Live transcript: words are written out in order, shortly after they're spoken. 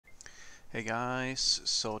Hey guys,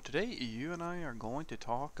 so today you and I are going to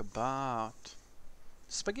talk about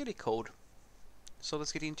spaghetti code. So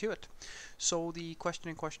let's get into it. So the question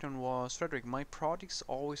in question was, Frederick, my projects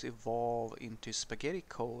always evolve into spaghetti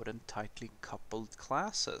code and tightly coupled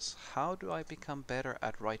classes. How do I become better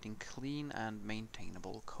at writing clean and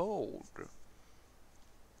maintainable code?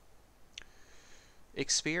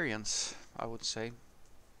 Experience, I would say.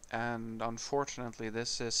 And unfortunately,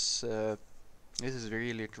 this is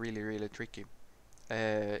really tricky.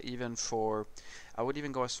 Even for, I would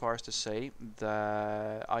even go as far as to say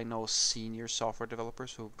that I know senior software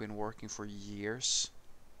developers who've been working for years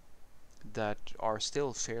that are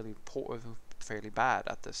still fairly bad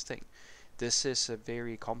at this thing. This is a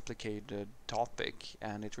very complicated topic,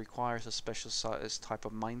 and it requires a special type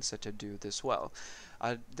of mindset to do this well.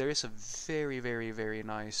 There is a very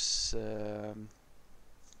nice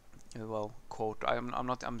quote.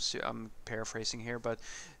 I'm paraphrasing here, but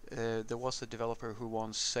there was a developer who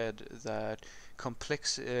once said that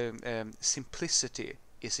simplicity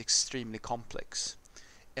is extremely complex,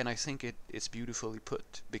 and I think it's beautifully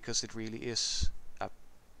put, because it really is a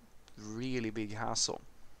really big hassle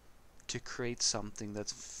to create something that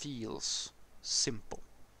feels simple,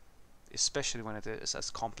 especially when it is as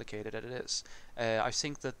complicated as it is. I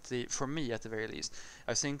think that for me at the very least,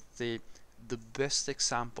 I think the best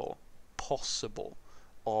example possible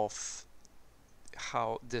of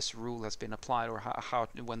how this rule has been applied, or how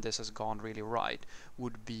when this has gone really right,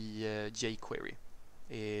 would be jQuery,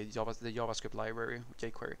 the JavaScript library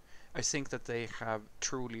jQuery. I think that they have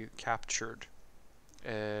truly captured,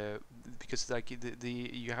 because like the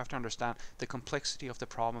you have to understand the complexity of the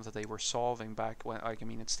problem that they were solving back when, like, I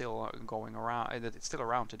mean, it's still going around, it's still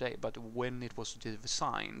around today, but when it was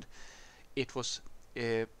designed, it was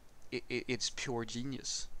it's pure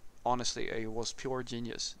genius. Honestly, it was pure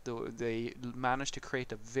genius. They managed to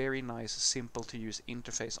create a very nice, simple to use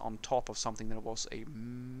interface on top of something that was a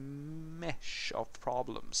mesh of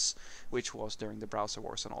problems, which was during the browser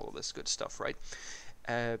wars and all of this good stuff, right?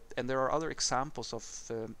 And there are other examples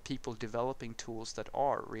of people developing tools that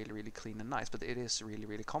are really clean and nice, but it is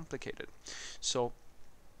really complicated. So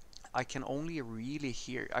I can only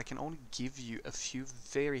give you a few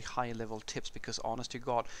very high level tips, because honest to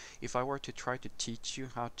God, if I were to try to teach you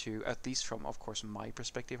how to, at least from, of course, my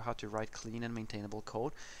perspective, how to write clean and maintainable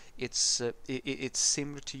code, it's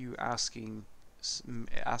similar to you asking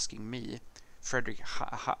me, Frederick,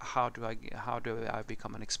 how do I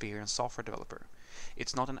become an experienced software developer?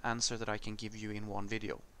 It's not an answer that I can give you in one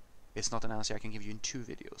video. It's not an answer I can give you in two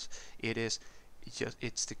videos. It's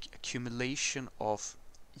the accumulation of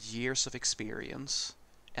years of experience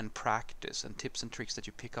and practice and tips and tricks that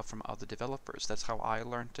you pick up from other developers. That's how I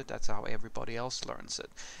learned it. That's how everybody else learns it.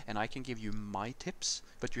 And I can give you my tips,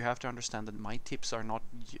 but you have to understand that my tips are not,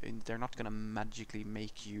 they're not going to magically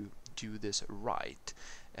make you do this right.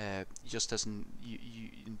 Just as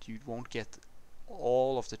you won't get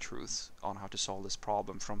all of the truth on how to solve this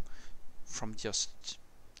problem from just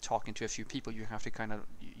talking to a few people. You have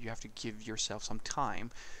to give yourself some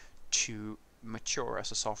time to mature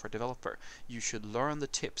as a software developer. You should learn the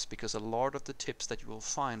tips, because a lot of the tips that you will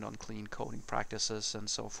find on clean coding practices and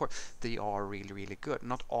so forth, they are really good.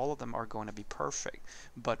 Not all of them are going to be perfect,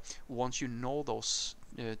 but once you know those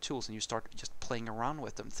tools and you start just playing around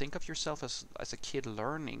with them, think of yourself as a kid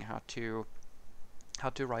learning how to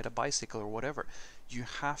ride a bicycle or whatever. You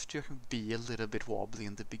have to be a little bit wobbly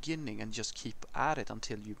in the beginning and just keep at it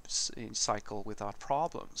until you cycle without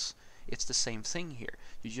problems. It's the same thing here.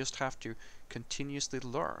 You just have to continuously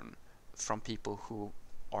learn from people who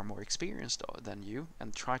are more experienced than you,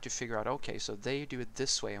 and try to figure out, okay, so they do it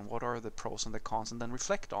this way, and what are the pros and the cons, and then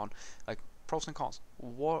reflect on, like, pros and cons.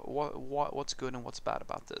 What's good and what's bad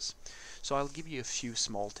about this? So I'll give you a few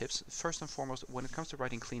small tips. First and foremost, when it comes to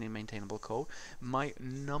writing clean and maintainable code, my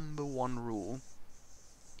number one rule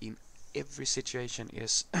in every situation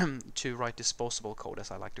is to write disposable code,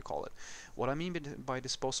 as I like to call it. What I mean by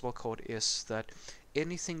disposable code is that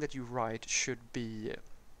anything that you write should be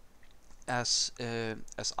as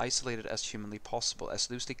isolated as humanly possible,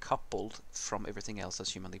 as loosely coupled from everything else as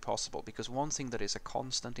humanly possible. Because one thing that is a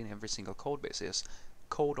constant in every single code base is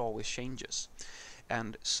code always changes.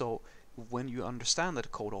 And so when you understand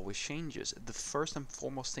that code always changes, the first and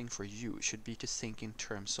foremost thing for you should be to think in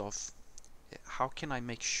terms of, how can I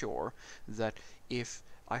make sure that if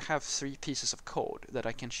I have 3 pieces of code, that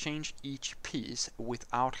I can change each piece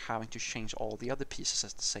without having to change all the other pieces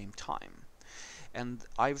at the same time. And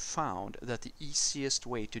I've found that the easiest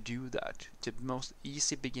way to do that, the most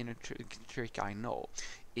easy beginner trick I know,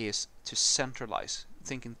 is to centralize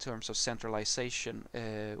think in terms of centralization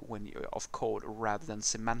of code rather than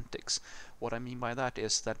semantics. What I mean by that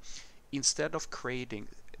is that instead of creating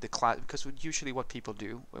the class, because usually what people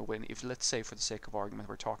do when, if let's say for the sake of argument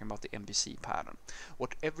we're talking about the MVC pattern,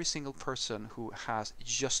 what every single person who has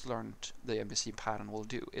just learned the MVC pattern will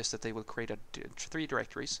do is that they will create three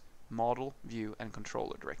directories: model, view, and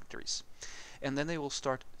controller directories. And then they will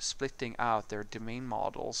start splitting out their domain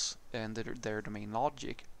models and their domain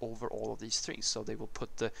logic over all of these three. So they will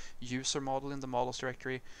put the user model in the models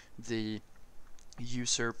directory, the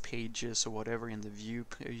user pages or whatever in the view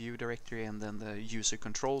directory, and then the user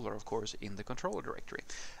controller, of course, in the controller directory.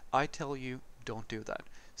 I tell you, don't do that.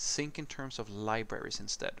 Think in terms of libraries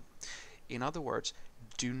instead. In other words,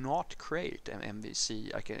 do not create an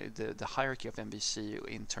MVC, like the hierarchy of MVC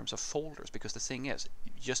in terms of folders, because the thing is,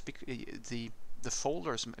 just the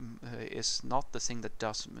folders is not the thing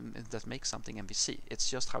that makes something MVC. It's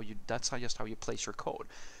just how you place your code.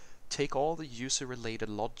 Take all the user-related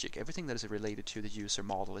logic, everything that is related to the user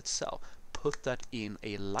model itself, put that in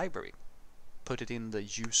a library. Put it in the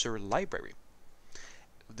user library.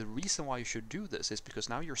 The reason why you should do this is because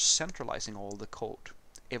now you're centralizing all the code.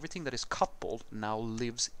 Everything that is coupled now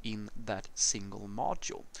lives in that single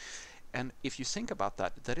module. And if you think about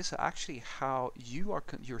that, that is actually how you are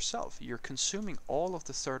yourself. You're consuming all of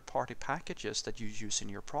the third-party packages that you use in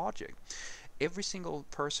your project. Every single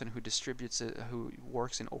person who distributes it, who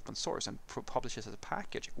works in open source and publishes as a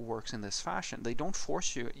package, works in this fashion. They don't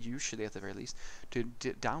force you, usually at the very least, to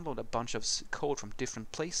download a bunch of code from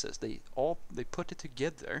different places. They put it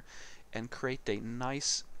together and create a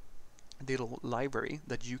nice little library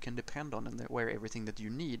that you can depend on, and where everything that you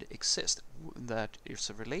need exists that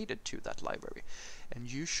is related to that library. And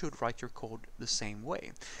you should write your code the same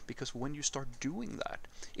way, because when you start doing that,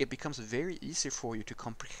 it becomes very easy for you to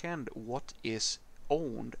comprehend what is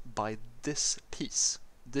owned by this piece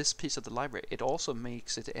of the library. It also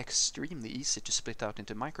makes it extremely easy to split out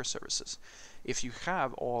into microservices. If you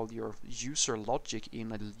have all your user logic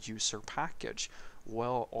in a user package,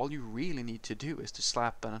 well, all you really need to do is to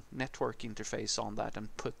slap a network interface on that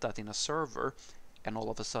and put that in a server, and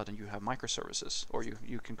all of a sudden you have microservices, or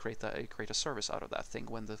you can create a service out of that thing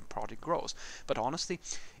when the project grows. But honestly,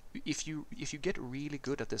 if you get really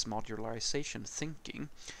good at this modularization thinking,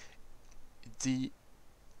 the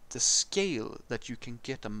scale that you can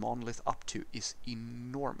get a monolith up to is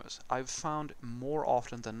enormous. I've found more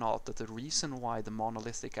often than not that the reason why the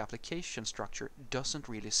monolithic application structure doesn't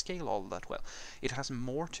really scale all that well, it has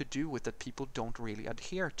more to do with that people don't really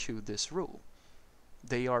adhere to this rule.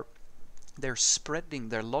 They're spreading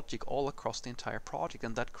their logic all across the entire project,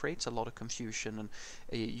 and that creates a lot of confusion, and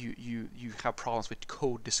you have problems with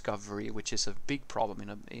code discovery, which is a big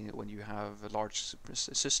problem when you have large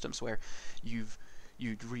systems where you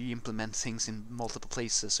re-implement things in multiple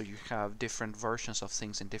places, so you have different versions of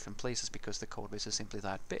things in different places because the code base is simply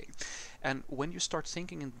that big. And when you start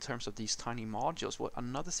thinking in terms of these tiny modules,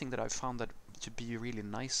 another thing that I've found that to be really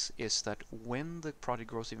nice is that when the project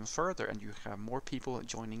grows even further and you have more people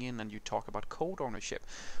joining in and you talk about code ownership,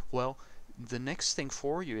 well, the next thing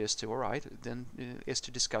for you is to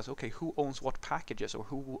discuss, okay, who owns what packages, or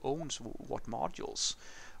who owns what modules.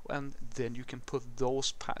 And then you can put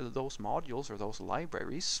those modules or those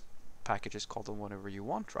libraries, packages, call them whatever you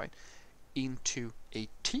want, right, into a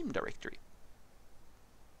team directory.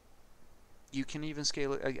 You can even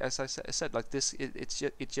scale it, as I said, like this. It's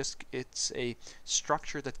a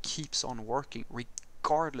structure that keeps on working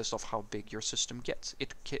regardless of how big your system gets.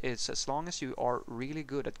 It's as long as you are really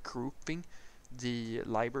good at grouping the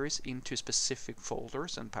libraries into specific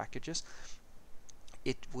folders and packages,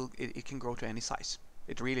 it can grow to any size.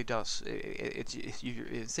 It really does.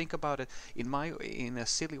 You think about it in a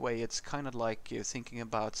silly way. It's kind of like you're thinking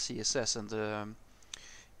about CSS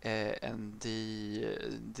and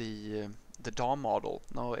the DOM model.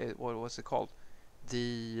 No, what was it called?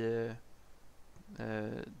 The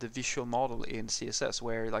visual model in CSS,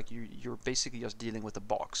 where like you're basically just dealing with a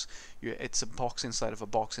box. It's a box inside of a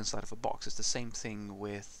box inside of a box. It's the same thing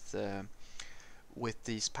with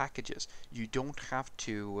these packages. You don't have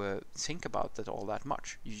to think about that all that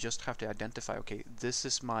much. You just have to identify, okay, this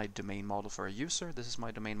is my domain model for a user, this is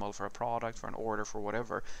my domain model for a product, for an order, for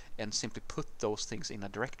whatever, and simply put those things in a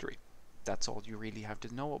directory. That's all you really have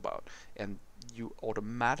to know about. And you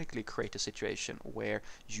automatically create a situation where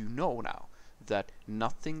you know now that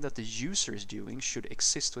nothing that the user is doing should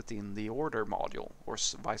exist within the order module, or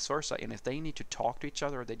vice versa. And if they need to talk to each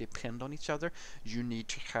other, or they depend on each other, you need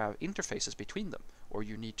to have interfaces between them, or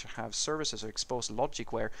you need to have services or exposed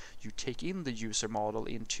logic where you take in the user model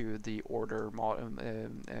into the order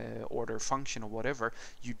order function or whatever.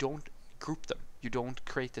 You don't group them. You don't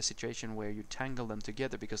create a situation where you tangle them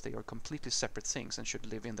together, because they are completely separate things and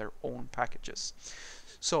should live in their own packages.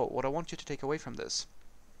 So what I want you to take away from this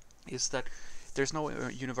is that there's no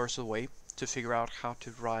universal way to figure out how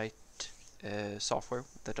to write software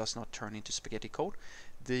that does not turn into spaghetti code.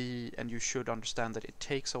 And you should understand that it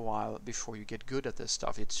takes a while before you get good at this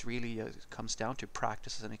stuff. It's really comes down to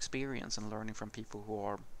practice and experience and learning from people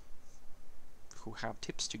who have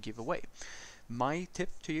tips to give away. My tip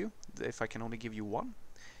to you, if I can only give you one,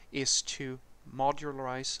 is to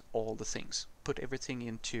modularize all the things. Put everything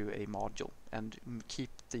into a module and keep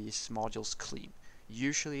these modules clean.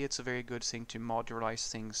 Usually it's a very good thing to modularize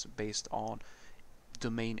things based on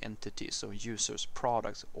domain entities, so users,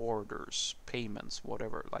 products, orders, payments,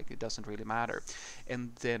 whatever, like it doesn't really matter.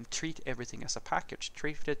 And then treat everything as a package.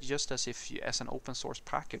 Treat it just as if as an open source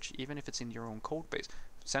package, even if it's in your own code base.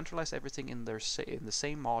 Centralize everything in the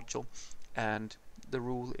same module, and the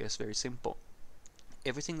rule is very simple.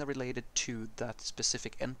 Everything that related to that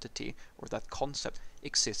specific entity or that concept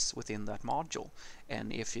exists within that module.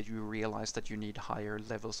 And if you realize that you need higher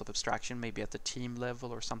levels of abstraction, maybe at the team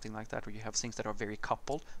level or something like that, where you have things that are very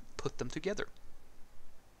coupled, put them together.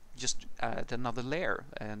 Just add another layer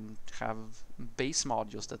and have base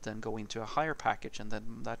modules that then go into a higher package, and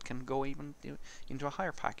then that can go even into a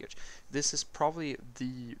higher package. This is probably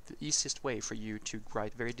the easiest way for you to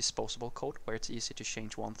write very disposable code, where it's easy to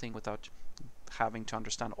change one thing without having to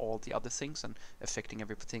understand all the other things and affecting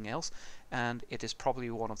everything else. And it is probably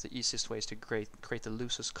one of the easiest ways to create the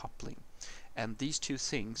loosest coupling. And these two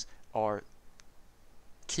things are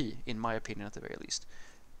key, in my opinion at the very least,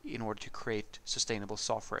 in order to create sustainable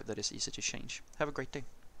software that is easy to change. Have a great day.